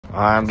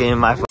Alright, I'm getting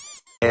my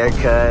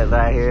haircut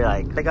right here.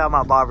 Like, check out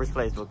my barber's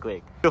place real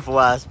quick. Beautiful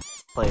ass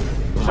place.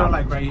 Show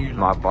like right here.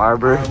 My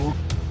barber.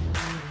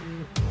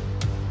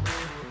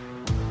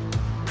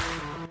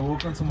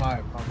 Welcome to my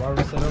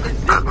barber setup.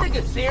 Is this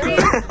nigga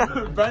serious?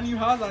 Brand new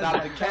house.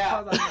 Not the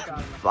cap.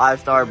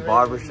 5-star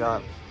barber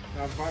shop.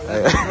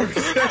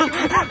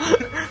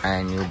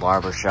 Brand new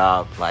barber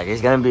shop. Like,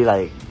 it's gonna be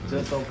like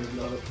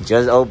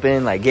just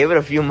open. Like, give it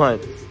a few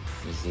months.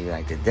 You see,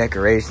 like, the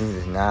decorations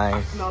is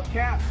nice. No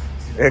cap.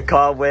 They're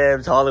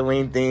cobwebs,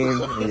 Halloween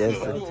themed. Yes.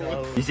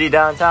 You see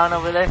downtown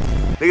over there?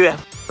 Look at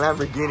that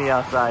Lamborghini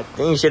outside. I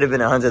think it should have been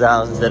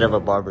 $100 instead of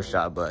a barber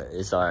shop, but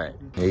it's alright.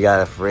 You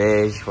got a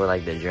fridge for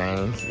like the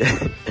drains.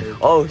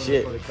 Oh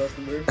shit. For the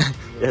customers.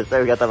 Yes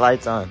sir, we got the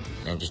lights on.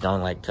 And just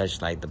don't like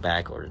touch like the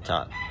back or the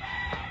top.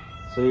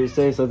 So you're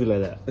saying something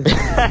like that?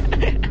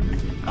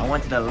 I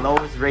went to the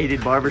lowest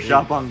rated barber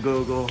shop on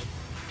Google.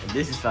 And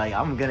this is like,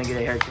 I'm gonna get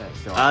a haircut.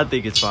 So I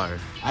think it's fire.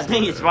 I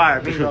think it's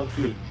fire, being low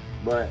key.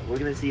 But we're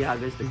gonna see how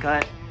good's the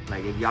cut.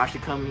 Like, if y'all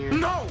should come here.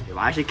 No! If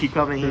I should keep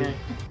coming here.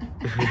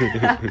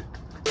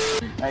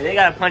 Like, they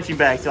got a punching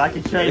bag so I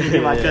can train to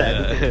get my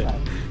cut.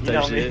 You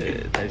know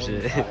me. Type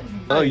shit.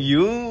 Oh,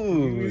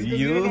 you.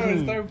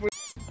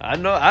 I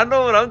know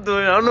what I'm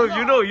doing. I don't know if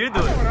you know what you're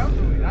doing.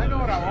 I know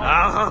what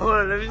I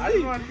want. Let me see. I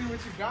just want to see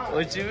what you got.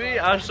 What you mean?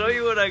 I'll show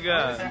you what I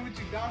got. See what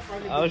you got so I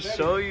can I'll do better.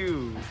 show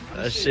you.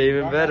 I'll shave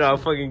it better. I'll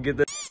fucking get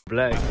that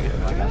black.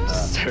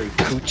 Sorry,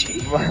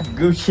 Gucci.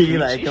 Gucci,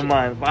 like, come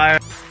on, fire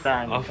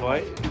time. Off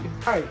white.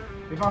 Alright,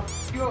 if I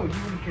f you, you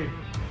wouldn't care.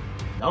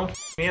 Don't f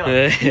me up.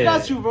 You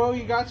got you, bro.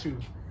 You got you.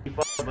 You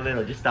f up a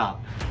little, just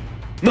stop.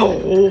 No,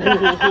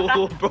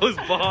 bro's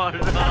bar.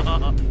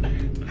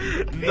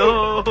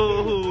 No.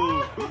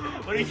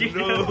 What did you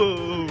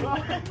do?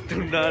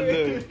 Do not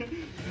look.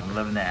 I'm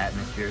loving the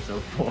atmosphere so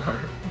far.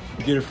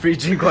 You get a free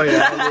drink while you're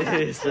at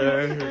it,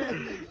 sir.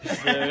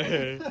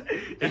 Sir.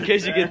 In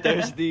case you get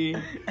thirsty.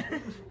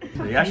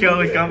 Y'all should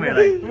always come here,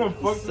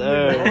 like,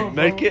 Sir,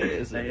 make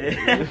it.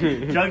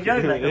 Jug,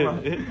 like, come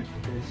on.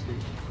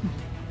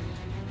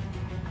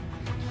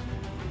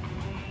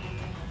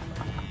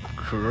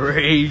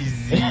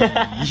 Crazy.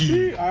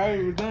 Alright,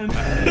 we're done.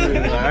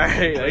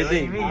 Alright, I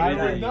think.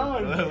 We're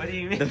done. What do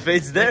you mean? The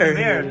fate's there.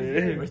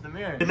 Where's the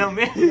mirror? No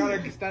mirror. You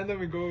gotta stand up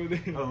and go over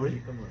there. Oh,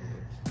 really? Come on.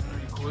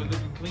 We're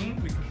looking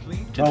clean. We can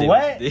clean. Oh,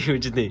 what? What you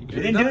think? We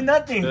didn't do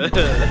nothing. No.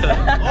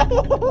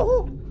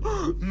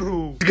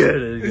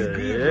 Good.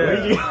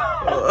 Good.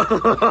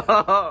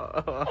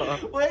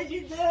 What did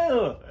you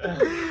do?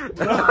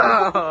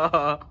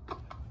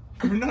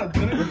 We're not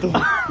done.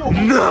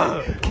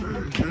 No.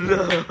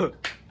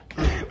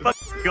 Fuck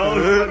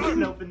ghost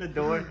fucking open the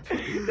door.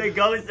 The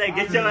ghost said,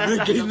 get your ass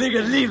out. This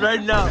nigga leave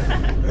right now.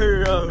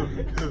 Hurry up.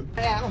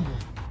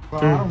 Bro,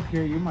 I don't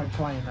care. You're my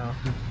client now.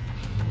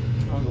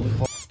 I don't give a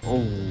fuck.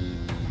 Oh.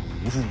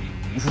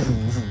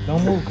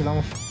 Don't move, cause I'm gonna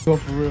f you up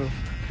for real.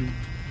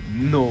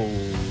 No.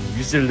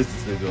 You should listen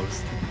to the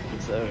ghost.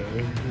 Sir.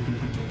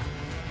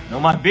 No,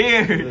 my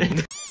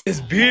beard.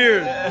 His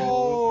beard.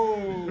 Oh.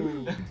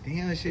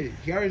 Damn shit.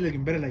 He already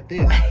looking better like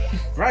this.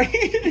 Right?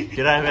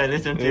 Should I have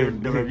listened to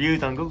the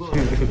reviews on Google?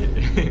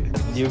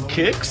 New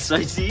kicks,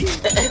 I see.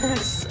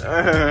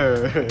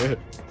 Sir.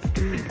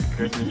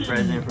 Christmas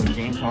present from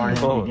James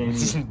Harden. Oh,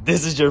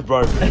 this is your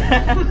barber.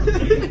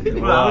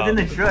 Well, I was in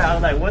the truck. I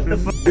was like, what the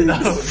fuck?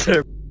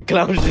 Sir,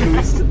 clown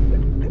shoes.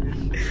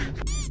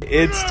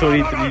 It's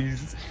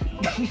 23s.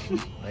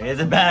 Like, is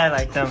it bad?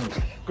 Like, tell me.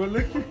 Go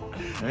look.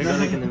 Let me go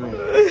look in the mirror.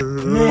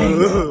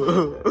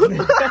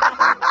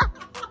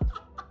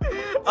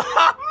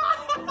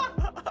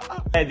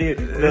 Hey, dude,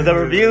 the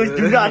reviews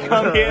do not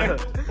come here.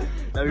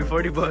 That'd be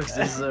 $40,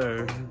 yes,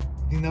 sir.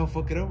 You know,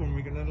 fuck it up and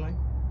make another line.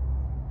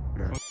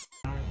 No.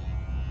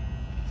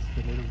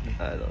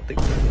 I don't think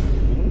so.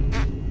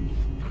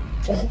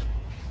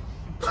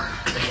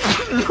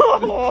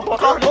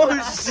 Oh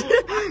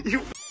shit! You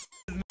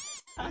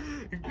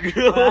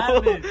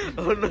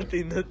oh,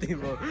 nothing,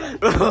 bro.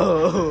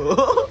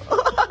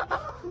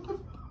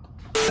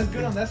 That's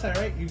good on that side,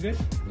 right? You good?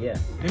 Yeah.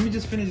 Let me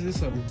just finish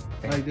this up.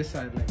 Like this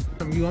side, like.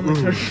 You, I'm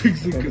gonna try to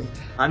fix it, cause.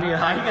 I mean,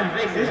 how you gonna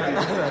fix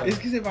it? It's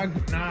cause if I.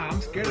 Nah,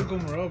 I'm scared of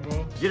going up, bro.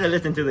 You should have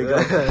listened to the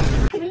ghost.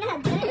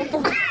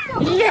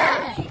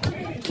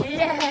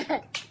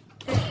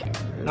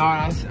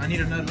 Nah, I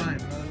need another line.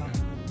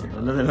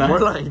 Another line? More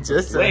like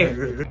just wait.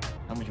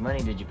 How much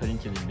money did you put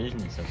into this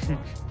business so far?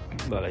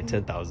 About like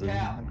 10,000.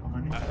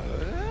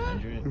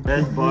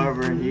 Best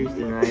barber in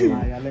Houston right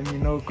now. Yeah, let me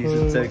know, cause.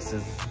 He's in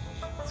Texas.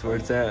 That's where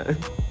it's at.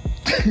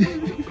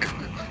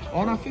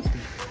 Oh, no, I fixed it.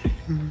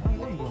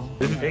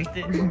 You fixed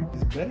it?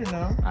 It's better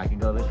now. I can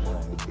go look for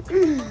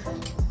it.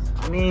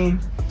 I mean,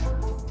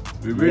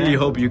 we really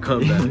hope you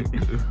come back.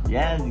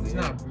 yeah, It's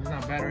not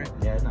bad, right?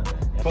 Yeah, it's not bad.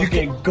 Yeah. You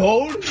get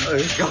gold?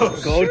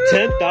 Gold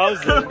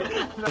 10,000.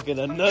 Fucking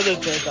another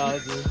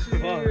 10,000.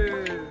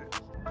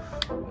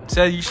 Fuck.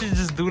 So you should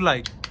just do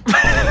like.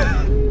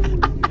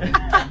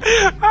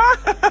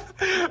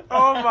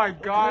 Oh my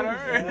god,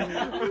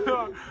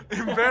 I'm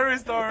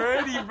embarrassed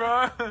already,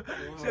 bro.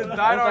 Shit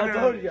died on I her.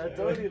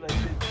 told you like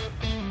this.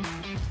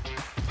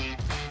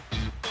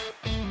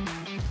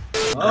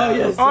 Oh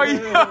yes. Oh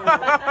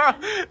yeah,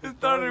 it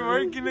started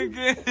working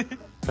again.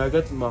 I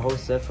got my whole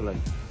set for like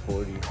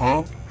 40.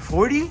 Huh?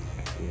 40? Yeah.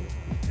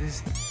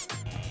 This.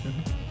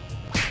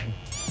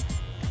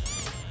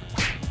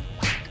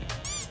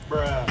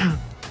 Bruh.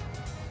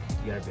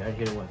 You gotta be out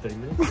here in what, 30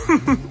 minutes?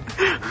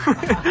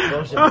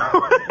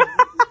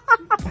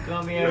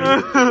 Come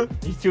here.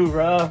 He's too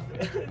rough.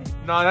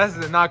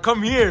 Nah,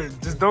 come here.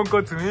 Just don't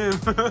go to him.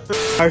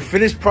 Our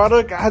finished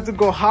product, I had to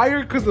go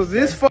higher because of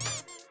this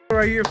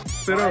right here.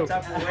 It up.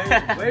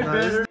 Way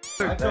better.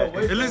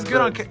 It looks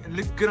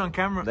good on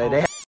camera.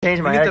 They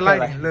changed my Look at the haircut.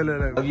 lighting. Like,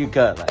 Look. W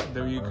cut. Like,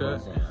 W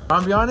cut.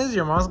 I'll be honest,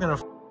 your mom's gonna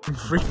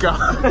freak out.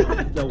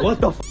 Yo,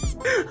 what the f?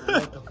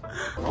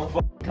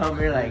 come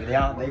here, like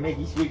they make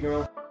you sweep your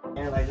own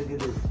hair. Like, look at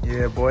this.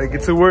 Yeah, boy,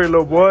 get to work,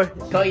 little boy.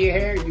 Cut your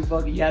hair, you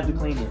have to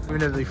clean it.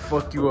 Even if they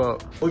fuck you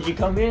up. Would you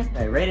come here?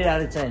 Like, rate it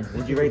out of 10.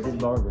 Would you rate this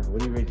barber? What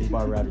do you rate this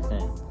barber out of 10?